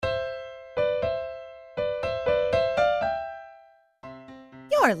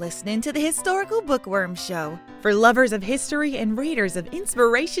You're listening to the Historical Bookworm Show for lovers of history and readers of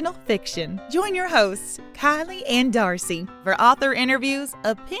inspirational fiction. Join your hosts, Kylie and Darcy, for author interviews,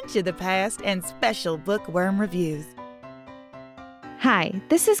 a pinch of the past, and special bookworm reviews. Hi,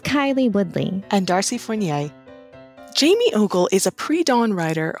 this is Kylie Woodley. And Darcy Fournier. Jamie Ogle is a pre-dawn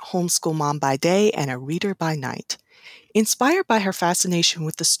writer, homeschool mom by day, and a reader by night. Inspired by her fascination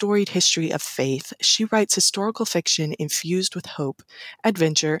with the storied history of faith, she writes historical fiction infused with hope,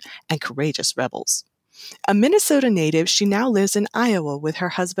 adventure, and courageous rebels. A Minnesota native, she now lives in Iowa with her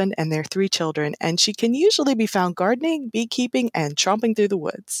husband and their 3 children, and she can usually be found gardening, beekeeping, and tromping through the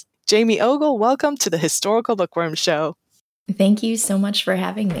woods. Jamie Ogle, welcome to the Historical Bookworm Show. Thank you so much for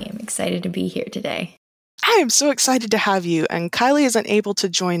having me. I'm excited to be here today. I am so excited to have you, and Kylie isn't able to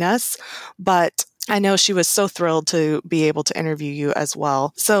join us, but I know she was so thrilled to be able to interview you as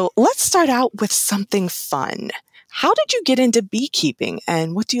well. So let's start out with something fun. How did you get into beekeeping,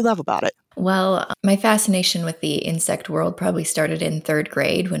 and what do you love about it? Well, my fascination with the insect world probably started in 3rd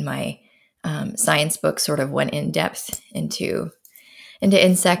grade when my science book sort of went in depth into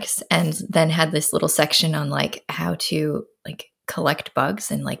insects, and then had this little section on like how to like collect bugs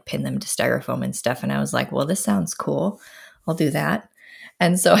and like pin them to styrofoam and stuff. And I was like, well, this sounds cool. I'll do that.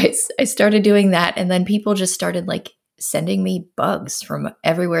 And so I started doing that. And then people just started like sending me bugs from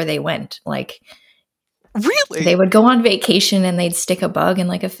everywhere they went. Like, really? They would go on vacation and they'd stick a bug in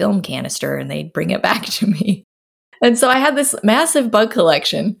like a film canister and they'd bring it back to me. And so I had this massive bug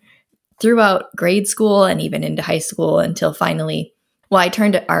collection throughout grade school and even into high school until finally, well, I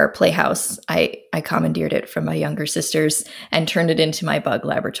turned our playhouse. I commandeered it from my younger sisters and turned it into my bug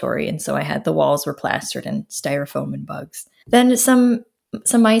laboratory. And so I had the walls were plastered in styrofoam and bugs. Then some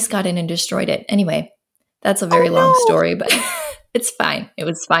mice got in and destroyed it. Anyway, that's a very long story, but it's fine. It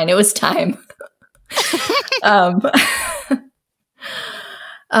was fine. It was time. But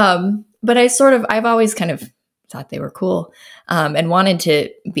I've always kind of thought they were cool, and wanted to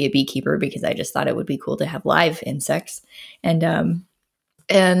be a beekeeper because I just thought it would be cool to have live insects. And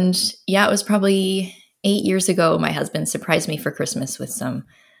yeah, it was probably 8 years ago. My husband surprised me for Christmas with some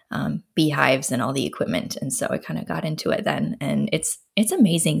beehives and all the equipment. And so I kind of got into it then, and it's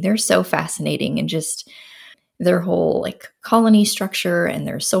amazing. They're so fascinating, and just their whole like colony structure and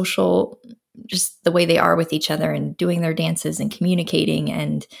their social, just the way they are with each other and doing their dances and communicating.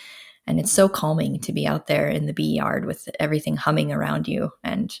 And it's so calming to be out there in the bee yard with everything humming around you.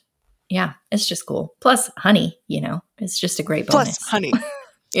 And yeah, it's just cool. Plus honey, it's just a great bonus. Plus honey.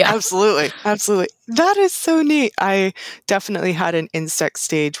 Yeah, absolutely. Absolutely. That is so neat. I definitely had an insect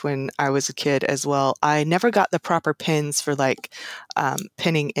stage when I was a kid as well. I never got the proper pins for like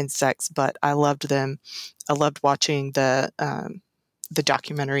pinning insects, but I loved them. I loved watching the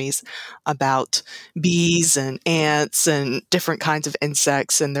documentaries about bees and ants and different kinds of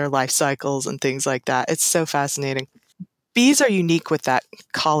insects and their life cycles and things like that. It's so fascinating. Bees are unique with that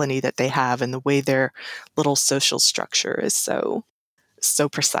colony that they have, and the way their little social structure is so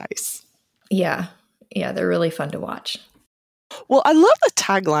precise. Yeah, they're really fun to watch. Well, I love the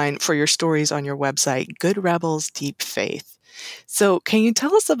tagline for your stories on your website, Good Rebels, Deep Faith. So can you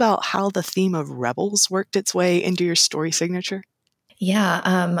tell us about how the theme of rebels worked its way into your story signature? Yeah,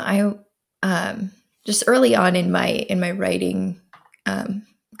 I just early on in my writing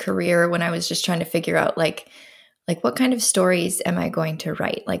career, when I was just trying to figure out like what kind of stories am I going to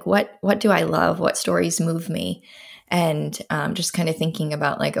write? Like what do I love? What stories move me? And just kind of thinking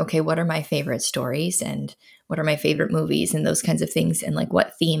about like, okay, what are my favorite stories and what are my favorite movies and those kinds of things, and like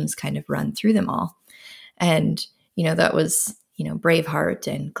what themes kind of run through them all. And that was Braveheart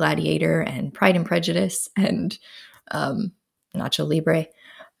and Gladiator and Pride and Prejudice and Nacho Libre,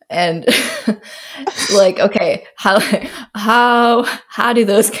 and like, okay, how do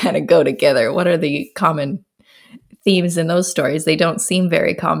those kind of go together? What are the common themes in those stories? They don't seem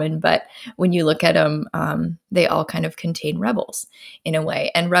very common, but when you look at them, they all kind of contain rebels in a way,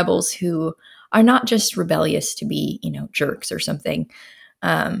 and rebels who are not just rebellious to be, jerks or something.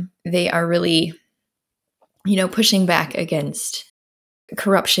 They are really, pushing back against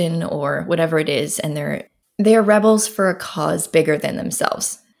corruption or whatever it is, and they are rebels for a cause bigger than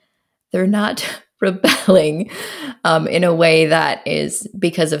themselves. They're not rebelling in a way that is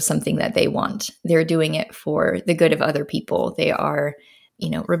because of something that they want. They're doing it for the good of other people. They are,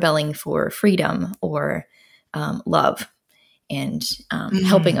 rebelling for freedom or love and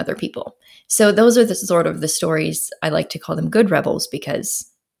helping other people. So those are the sort of the stories. I like to call them good rebels because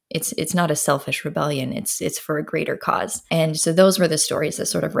it's not a selfish rebellion. It's for a greater cause. And so those were the stories that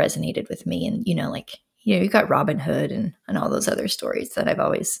sort of resonated with me. And, you got Robin Hood and all those other stories that I've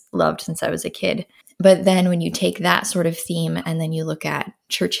always loved since I was a kid. But then when you take that sort of theme and then you look at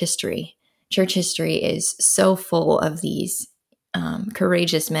church history is so full of these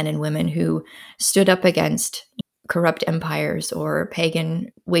courageous men and women who stood up against corrupt empires or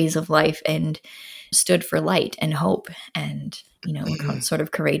pagan ways of life and stood for light and hope, and were sort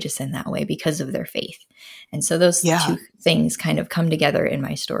of courageous in that way because of their faith. And so those two things kind of come together in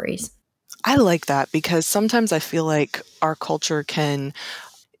my stories. I like that, because sometimes I feel like our culture can,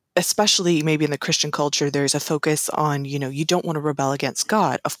 especially maybe in the Christian culture, there's a focus on, you don't want to rebel against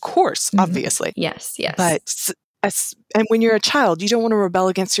God. Of course, obviously. Yes. But and when you're a child, you don't want to rebel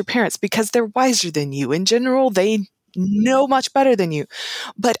against your parents because they're wiser than you. In general, they know much better than you.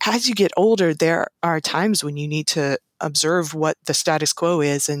 But as you get older, there are times when you need to observe what the status quo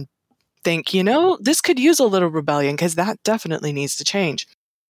is and think, this could use a little rebellion, because that definitely needs to change.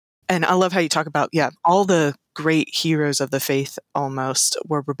 And I love how you talk about, all the great heroes of the faith almost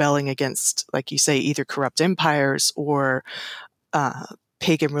were rebelling against, like you say, either corrupt empires or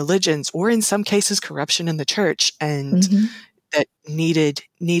pagan religions, or in some cases corruption in the church, and that needed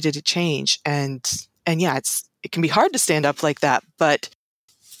a change. And it can be hard to stand up like that, but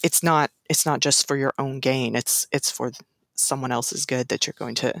it's not just for your own gain. It's for someone else's good that you're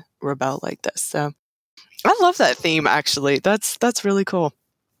going to rebel like this. So I love that theme, actually. That's really cool.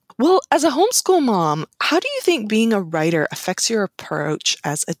 Well, as a homeschool mom, how do you think being a writer affects your approach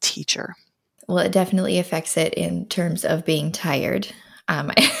as a teacher? Well, it definitely affects it in terms of being tired.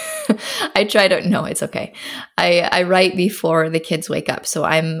 I try to, no, it's okay. I write before the kids wake up. So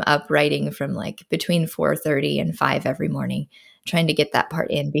I'm up writing from like between 4:30 and 5 every morning, trying to get that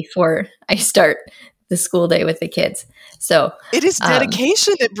part in before I start the school day with the kids. So it is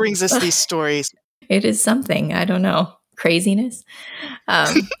dedication that brings us these stories. It is something, I don't know, craziness.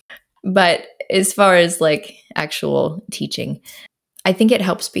 But as far as like actual teaching, I think it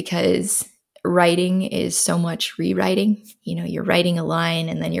helps because writing is so much rewriting. You're writing a line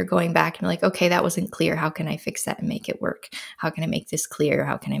and then you're going back and like, okay, that wasn't clear. How can I fix that and make it work? How can I make this clear?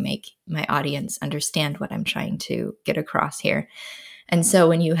 How can I make my audience understand what I'm trying to get across here? And so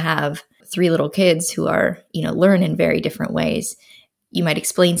when you have 3 little kids who are, learn in very different ways, you might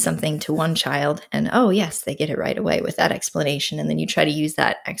explain something to one child and, oh, yes, they get it right away with that explanation. And then you try to use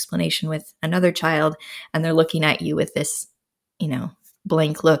that explanation with another child and they're looking at you with this,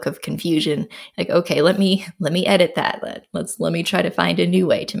 blank look of confusion. Like, okay, let me edit that. Let me try to find a new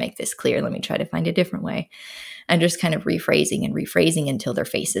way to make this clear. Let me try to find a different way. And just kind of rephrasing until their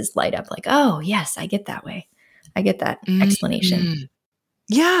faces light up like, oh, yes, I get that way. I get that explanation.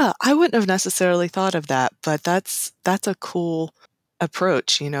 Yeah, I wouldn't have necessarily thought of that, but that's a cool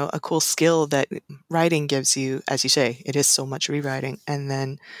approach, a cool skill that writing gives you. As you say, it is so much rewriting. And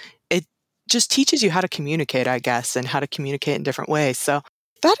then it just teaches you how to communicate, I guess, and how to communicate in different ways. So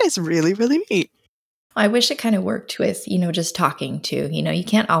that is really, really neat. I wish it kind of worked with, just talking too. You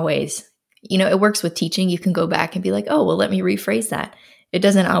can't always, it works with teaching. You can go back and be like, oh, well, let me rephrase that. It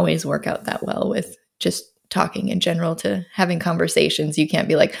doesn't always work out that well with just talking in general to having conversations. You can't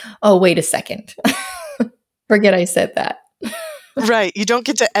be like, oh, wait a second. Forget I said that. Right. You don't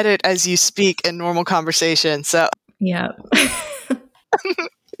get to edit as you speak in normal conversation. So yeah.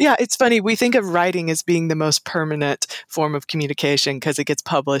 Yeah, it's funny. We think of writing as being the most permanent form of communication because it gets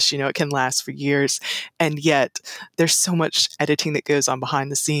published, it can last for years. And yet there's so much editing that goes on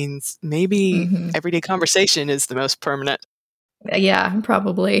behind the scenes. Maybe everyday conversation is the most permanent. Yeah,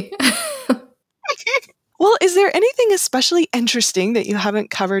 probably. Well, is there anything especially interesting that you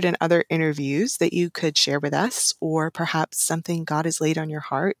haven't covered in other interviews that you could share with us, or perhaps something God has laid on your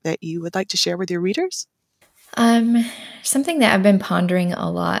heart that you would like to share with your readers? Something that I've been pondering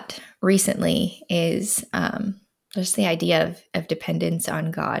a lot recently is just the idea of dependence on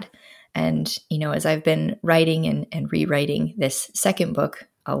God. And, as I've been writing and rewriting this second book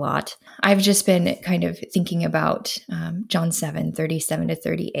a lot, I've just been kind of thinking about John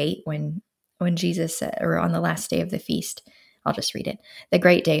 7:37-38, when Jesus, or on the last day of the feast, I'll just read it. The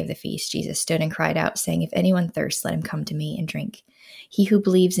great day of the feast, Jesus stood and cried out, saying, if anyone thirsts, let him come to me and drink. He who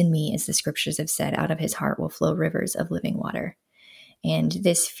believes in me, as the scriptures have said, out of his heart will flow rivers of living water. And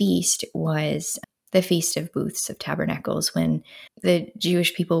this feast was the Feast of Booths of Tabernacles, when the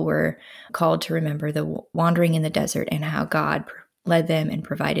Jewish people were called to remember the wandering in the desert and how God led them and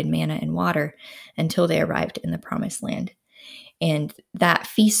provided manna and water until they arrived in the promised land. And that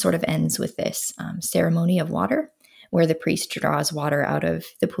feast sort of ends with this ceremony of water, where the priest draws water out of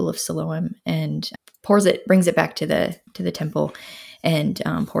the pool of Siloam and brings it back to the temple and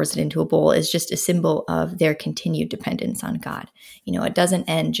pours it into a bowl, is just a symbol of their continued dependence on God. It doesn't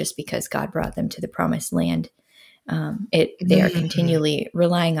end just because God brought them to the promised land. They are continually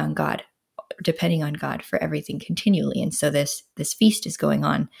relying on God depending on God for everything continually. And so this feast is going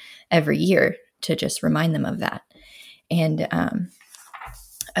on every year to just remind them of that. And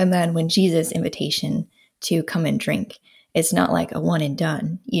then when Jesus' invitation to come and drink, it's not like a one and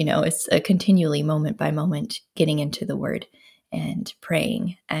done, it's a continually moment by moment getting into the word and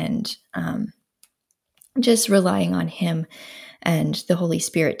praying and just relying on him and the Holy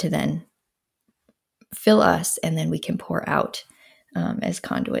Spirit to then fill us, and then we can pour out as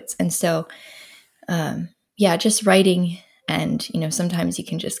conduits. And so, just writing, and, sometimes you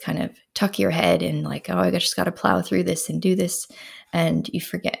can just kind of tuck your head and like, oh, I just got to plow through this and do this. And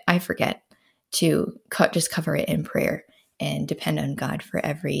I forget to just cover it in prayer and depend on God for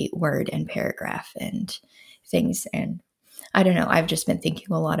every word and paragraph and things. And I don't know, I've just been thinking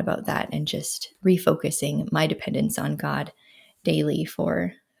a lot about that and just refocusing my dependence on God daily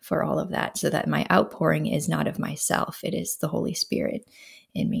for all of that, so that my outpouring is not of myself. It is the Holy Spirit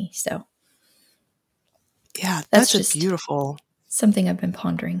in me. So yeah, that's just beautiful. Something I've been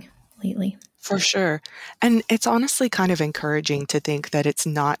pondering lately. For sure. And it's honestly kind of encouraging to think that it's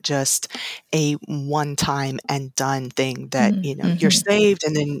not just a one-time and done thing that, you're saved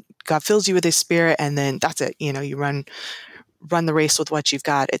and then God fills you with his Spirit and then that's it. You run the race with what you've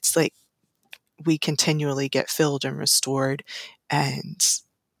got. It's like we continually get filled and restored, and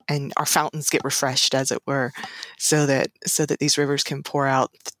our fountains get refreshed, as it were, so that these rivers can pour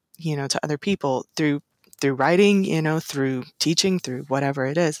out, to other people through writing, through teaching, through whatever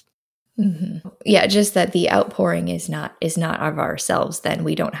it is. Mm-hmm. Yeah, just that the outpouring is not of ourselves. Then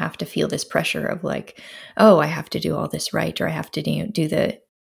we don't have to feel this pressure of like, oh, I have to do all this right, or I have to do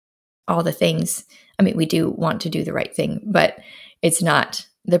all the things. I mean, we do want to do the right thing, but it's not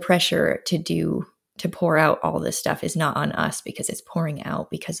the pressure to pour out all this stuff is not on us, because it's pouring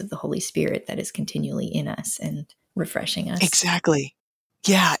out because of the Holy Spirit that is continually in us and refreshing us. Exactly.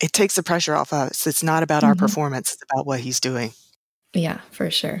 Yeah, it takes the pressure off us. It's not about our performance. It's about what he's doing. Yeah,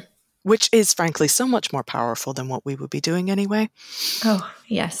 for sure. Which is, frankly, so much more powerful than what we would be doing anyway. Oh,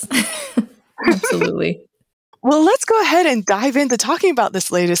 yes. Absolutely. Well, let's go ahead and dive into talking about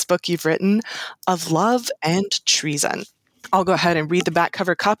this latest book you've written, Of Love and Treason. I'll go ahead and read the back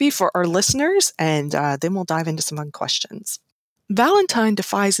cover copy for our listeners, and then we'll dive into some fun questions. Valentine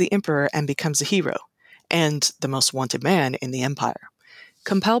defies the emperor and becomes a hero, and the most wanted man in the empire.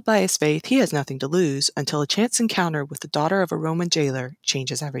 Compelled by his faith, he has nothing to lose until a chance encounter with the daughter of a Roman jailer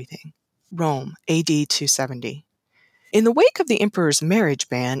changes everything. Rome, AD 270. In the wake of the emperor's marriage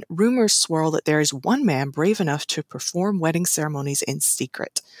ban, rumors swirl that there is one man brave enough to perform wedding ceremonies in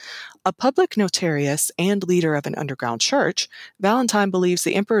secret. A public notarius and leader of an underground church, Valentine believes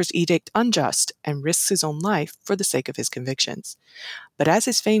the emperor's edict unjust and risks his own life for the sake of his convictions. But as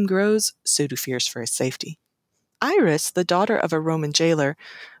his fame grows, so do fears for his safety. Iris, the daughter of a Roman jailer,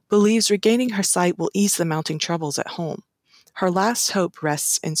 believes regaining her sight will ease the mounting troubles at home. Her last hope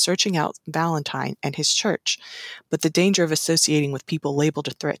rests in searching out Valentine and his church, but the danger of associating with people labeled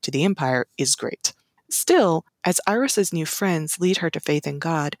a threat to the empire is great. Still, as Iris's new friends lead her to faith in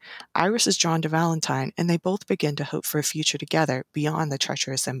God, Iris is drawn to Valentine, and they both begin to hope for a future together beyond the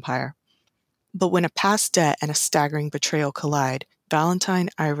treacherous empire. But when a past debt and a staggering betrayal collide, Valentine,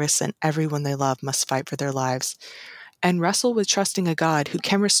 Iris, and everyone they love must fight for their lives and wrestle with trusting a God who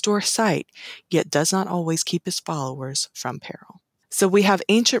can restore sight, yet does not always keep his followers from peril. So we have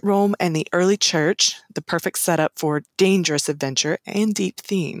ancient Rome and the early church, the perfect setup for dangerous adventure and deep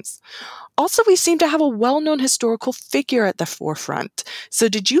themes. Also, we seem to have a well-known historical figure at the forefront. So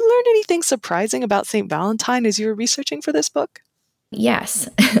did you learn anything surprising about St. Valentine as you were researching for this book? Yes.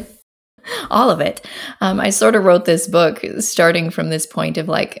 All of it. I sort of wrote this book starting from this point of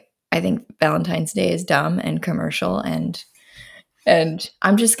like, I think Valentine's Day is dumb and commercial, and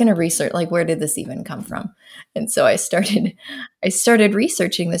I'm just going to research, like, where did this even come from? And so I started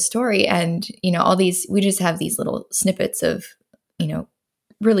researching the story, and, all these, we just have these little snippets of,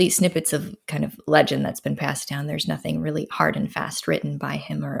 really snippets of kind of legend that's been passed down. There's nothing really hard and fast written by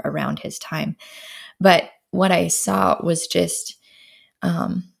him or around his time. But what I saw was just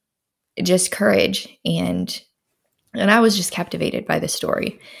courage, and I was just captivated by the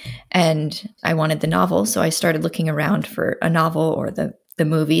story, and I wanted the novel. So I started looking around for a novel or the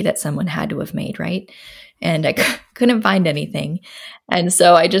movie that someone had to have made, right? And I couldn't find anything. And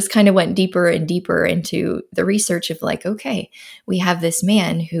so I just kind of went deeper and deeper into the research of like, okay, we have this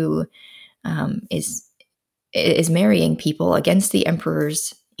man who is marrying people against the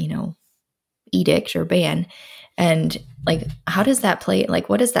emperor's, edict or ban. And like, how does that play? Like,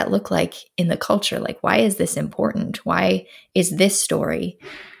 what does that look like in the culture? Like, why is this important? Why is this story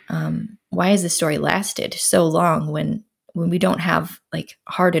lasted so long when when we don't have like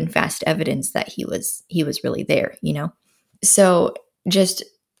hard and fast evidence that he was really there, you know? So just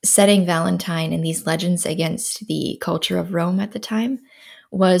setting Valentine and these legends against the culture of Rome at the time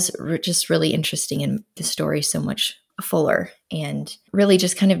was just really interesting, and the story so much fuller, and really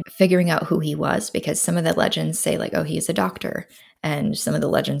just kind of figuring out who he was, because some of the legends say like, oh, he's a doctor, and some of the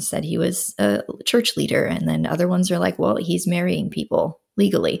legends said he was a church leader, and then other ones are like, well, he's marrying people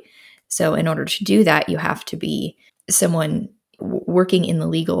legally. So in order to do that, you have to be someone working in the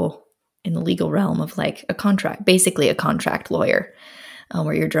legal realm of like a contract, basically a contract lawyer,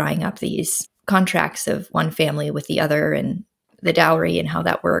 where you're drawing up these contracts of one family with the other, and the dowry and how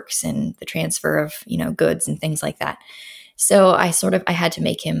that works, and the transfer of, you know, goods and things like that. So I had to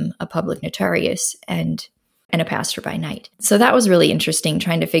make him a public notarius and a pastor by night. So that was really interesting,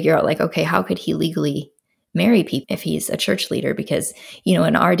 trying to figure out like, okay, how could he legally marry people if he's a church leader? Because, you know,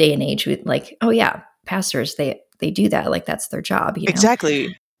 in our day and age, we like, oh yeah, pastors, they do that. Like that's their job. You know?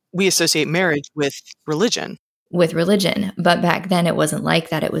 Exactly. We associate marriage with religion. But back then it wasn't like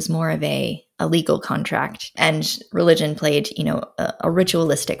that. It was more of a legal contract, and religion played, you know, a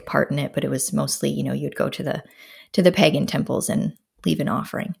ritualistic part in it, but it was mostly, you know, you'd go to the pagan temples and leave an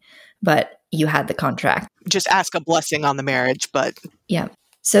offering, but you had the contract. Just ask a blessing on the marriage, but yeah.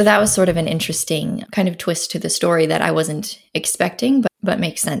 So that was sort of an interesting kind of twist to the story that I wasn't expecting, but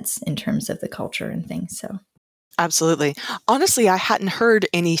makes sense in terms of the culture and things. So absolutely. Honestly, I hadn't heard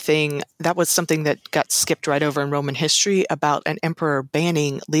anything. That was something that got skipped right over in Roman history about an emperor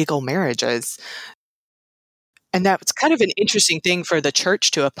banning legal marriages. And that's kind of an interesting thing for the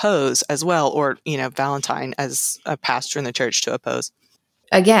church to oppose as well, or, you know, Valentine as a pastor in the church to oppose.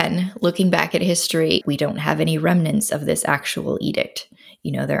 Again, looking back at history, we don't have any remnants of this actual edict.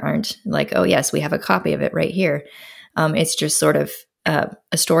 You know, there aren't like, oh yes, we have a copy of it right here. It's just sort of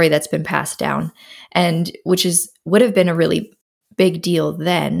a story that's been passed down, and would have been a really big deal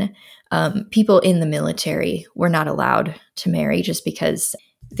then. People in the military were not allowed to marry just because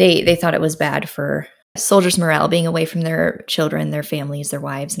they thought it was bad for soldiers' morale, being away from their children, their families, their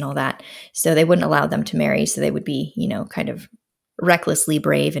wives, and all that. So they wouldn't allow them to marry. So they would be, you know, kind of recklessly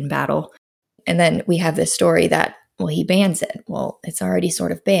brave in battle. And then we have this story that, well, he bans it. Well, it's already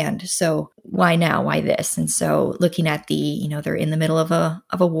sort of banned. So why now? Why this? And so looking at you know, they're in the middle of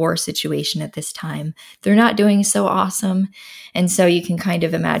a war situation at this time. They're not doing so awesome. And so you can kind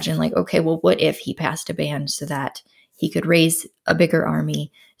of imagine like, okay, well, what if he passed a ban so that he could raise a bigger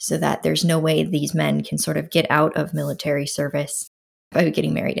army, so that there's no way these men can sort of get out of military service by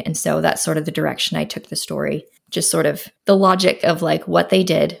getting married. And so that's sort of the direction I took the story, just sort of the logic of like what they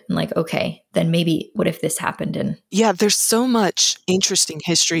did, and like, okay, then maybe what if this happened? And yeah, there's so much interesting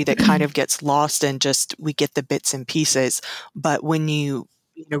history that kind of gets lost and just we get the bits and pieces. But when you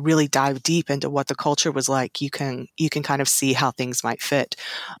know, really dive deep into what the culture was like, you can kind of see how things might fit.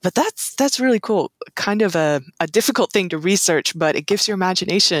 But that's really cool. Kind of a difficult thing to research, but it gives your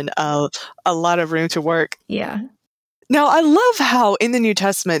imagination a lot of room to work. yeah. Now, I love how in the New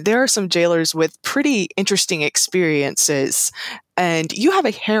Testament, there are some jailers with pretty interesting experiences. And you have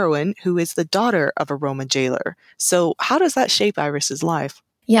a heroine who is the daughter of a Roman jailer. So how does that shape Iris's life?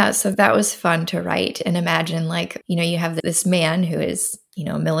 Yeah, so that was fun to write and imagine, like, you know, you have this man who is, you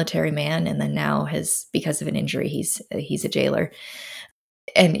know, a military man, and then now because of an injury, he's a jailer.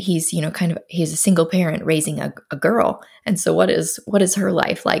 And he's, you know, he's a single parent raising a girl. And so what is her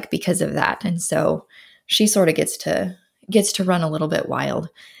life like because of that? And so she sort of gets to run a little bit wild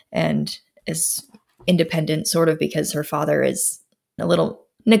and is independent, sort of, because her father is a little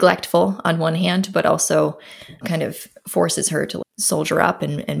neglectful on one hand, but also kind of forces her to soldier up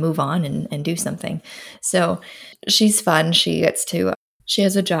and move on and do something. So she's fun. She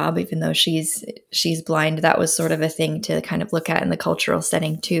has a job, even though she's blind. That was sort of a thing to kind of look at in the cultural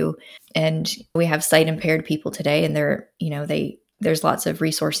setting too. And we have sight impaired people today, and there's lots of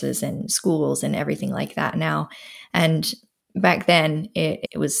resources and schools and everything like that now. And back then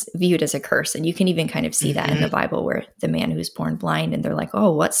it was viewed as a curse. And you can even kind of see that in the Bible, where the man who's born blind, and they're like,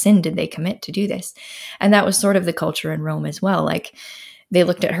 oh, what sin did they commit to do this? And that was sort of the culture in Rome as well. Like they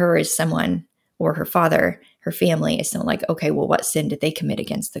looked at her as someone, or her father, her family, as someone like, okay, well, what sin did they commit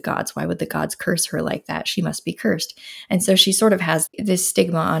against the gods? Why would the gods curse her like that? She must be cursed. And so she sort of has this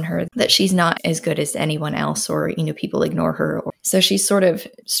stigma on her that she's not as good as anyone else, or, you know, people ignore her. So she's sort of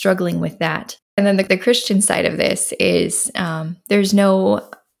struggling with that. And then the Christian side of this is there's no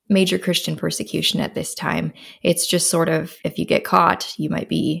major Christian persecution at this time. It's just sort of, if you get caught, you might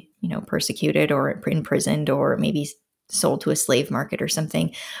be, you know, persecuted or imprisoned, or maybe sold to a slave market or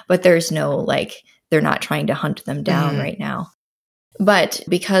something. But there's no, like, they're not trying to hunt them down right now. But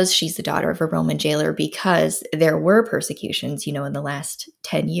because she's the daughter of a Roman jailer, because there were persecutions, in the last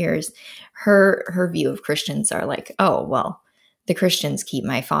 10 years, her view of Christians are like, oh, well, the Christians keep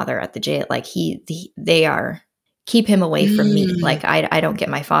my father at the jail. Like they are keep him away from me. Like I don't get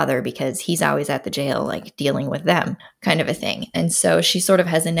my father because he's always at the jail, like dealing with them, kind of a thing. And so she sort of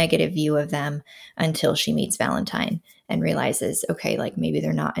has a negative view of them until she meets Valentine and realizes, okay, like maybe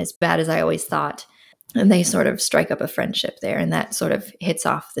they're not as bad as I always thought. And they sort of strike up a friendship there. And that sort of hits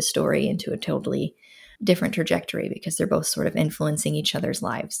off the story into a totally different trajectory because they're both sort of influencing each other's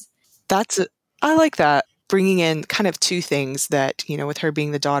lives. I like that. Bringing in kind of two things that, with her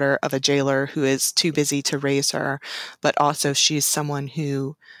being the daughter of a jailer who is too busy to raise her, but also she's someone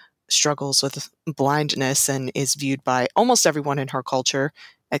who struggles with blindness and is viewed by almost everyone in her culture,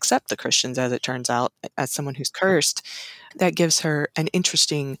 except the Christians, as it turns out, as someone who's cursed. That gives her an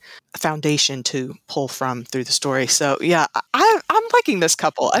interesting foundation to pull from through the story. So yeah, I'm liking this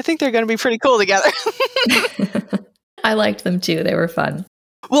couple. I think they're going to be pretty cool together. I liked them too. They were fun.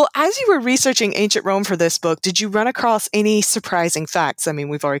 Well, as you were researching ancient Rome for this book, did you run across any surprising facts? I mean,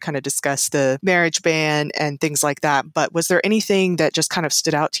 we've already kind of discussed the marriage ban and things like that, but was there anything that just kind of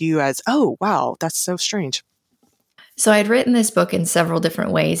stood out to you as, oh, wow, that's so strange? So I'd written this book in several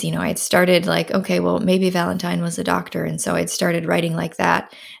different ways. I'd started like, okay, well, maybe Valentine was a doctor. And so I'd started writing like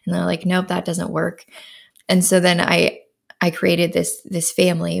that. And they're like, nope, that doesn't work. And so then I created this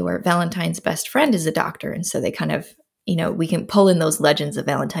family where Valentine's best friend is a doctor. And so they kind of, we can pull in those legends of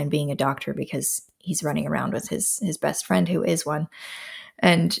Valentine being a doctor because he's running around with his best friend who is one.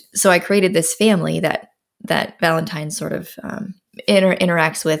 And so I created this family that Valentine sort of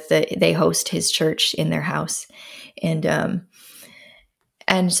interacts with. They host his church in their house. And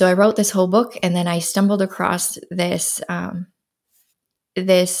so I wrote this whole book, and then I stumbled across this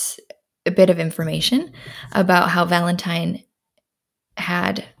bit of information about how Valentine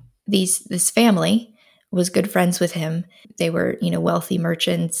had this family, was good friends with him. They were, wealthy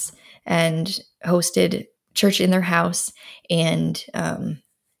merchants and hosted church in their house. And, and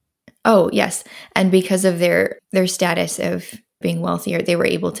because of their status of being wealthier, they were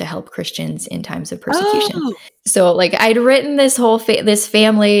able to help Christians in times of persecution. Oh. So like I'd written this whole this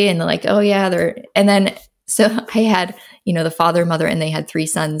family and like, oh yeah, so I had, the father, mother, and they had 3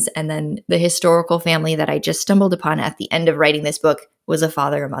 sons. And then the historical family that I just stumbled upon at the end of writing this book was a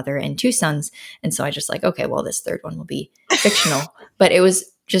father, a mother, and 2 sons. And so I just like, okay, well, this third one will be fictional. But it was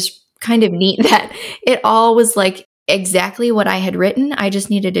just kind of neat that it all was like exactly what I had written. I just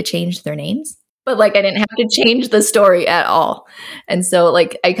needed to change their names. But like I didn't have to change the story at all. And so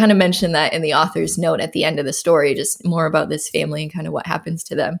like I kind of mentioned that in the author's note at the end of the story, just more about this family and kind of what happens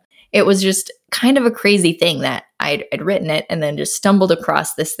to them. It was just kind of a crazy thing that I'd written it and then just stumbled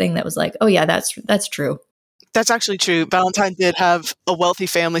across this thing that was like, oh yeah, that's true. That's actually true. Valentine did have a wealthy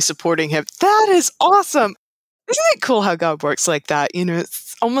family supporting him. That is awesome. Isn't it cool how God works like that?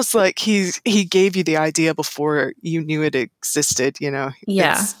 It's almost like he gave you the idea before you knew it existed,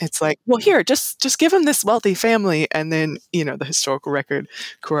 Yeah. It's like, well, here, just give him this wealthy family, and then, the historical record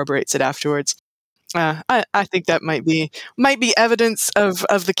corroborates it afterwards. I think that might be evidence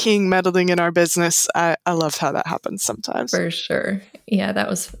of the king meddling in our business. I love how that happens sometimes. For sure. Yeah, that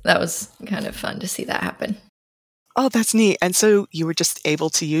was kind of fun to see that happen. Oh, that's neat. And so you were just able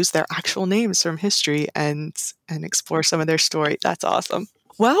to use their actual names from history and explore some of their story. That's awesome.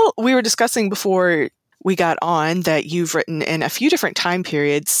 Well, we were discussing before we got on that you've written in a few different time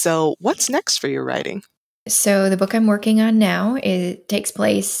periods. So what's next for your writing? So the book I'm working on now, it takes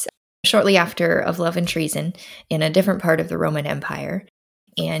place shortly after of Love and Treason in a different part of the Roman Empire.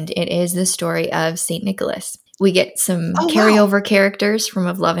 And it is the story of St. Nicholas. We get some carryover characters from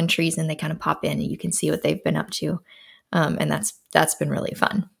Of Love and Treason. They kind of pop in and you can see what they've been up to. And that's been really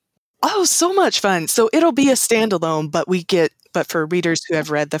fun. Oh, so much fun. So it'll be a standalone, but for readers who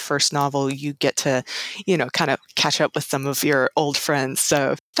have read the first novel, you get to, kind of catch up with some of your old friends.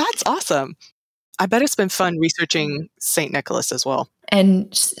 So that's awesome. I bet it's been fun researching St. Nicholas as well.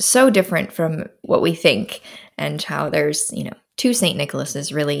 And so different from what we think, and how there's, 2 St.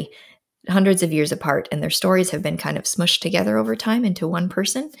 Nicholases really hundreds of years apart, and their stories have been kind of smushed together over time into one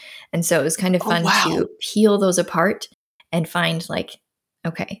person. And so it was kind of fun to peel those apart and find like,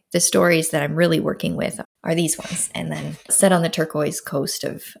 okay, the stories that I'm really working with are these ones, and then set on the turquoise coast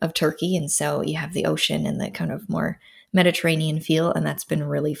of Turkey. And so you have the ocean and the kind of more Mediterranean feel, and that's been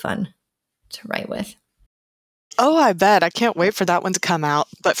really fun to write with. Oh, I bet. I can't wait for that one to come out.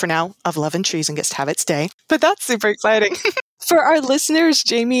 But for now, Of Love and Treason gets to have its day. But that's super exciting. For our listeners,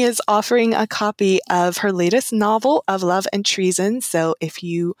 Jamie is offering a copy of her latest novel of Love and Treason. So if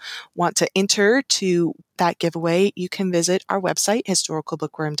you want to enter to that giveaway, you can visit our website,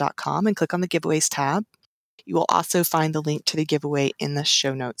 historicalbookworm.com, and click on the giveaways tab. You will also find the link to the giveaway in the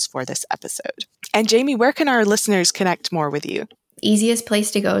show notes for this episode. And Jamie, where can our listeners connect more with you? Easiest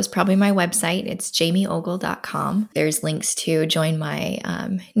place to go is probably my website. It's jamieogle.com. There's links to join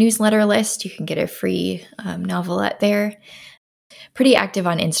my newsletter list. You can get a free novelette there. Pretty active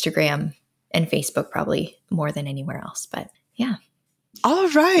on Instagram and Facebook, probably more than anywhere else. But yeah. All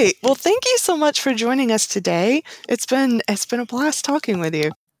right. Well, thank you so much for joining us today. It's been a blast talking with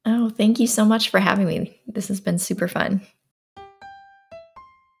you. Oh, thank you so much for having me. This has been super fun.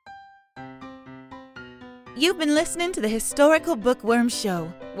 You've been listening to the Historical Bookworm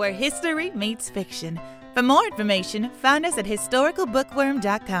Show, where history meets fiction. For more information, find us at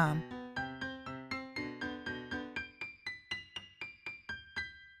historicalbookworm.com.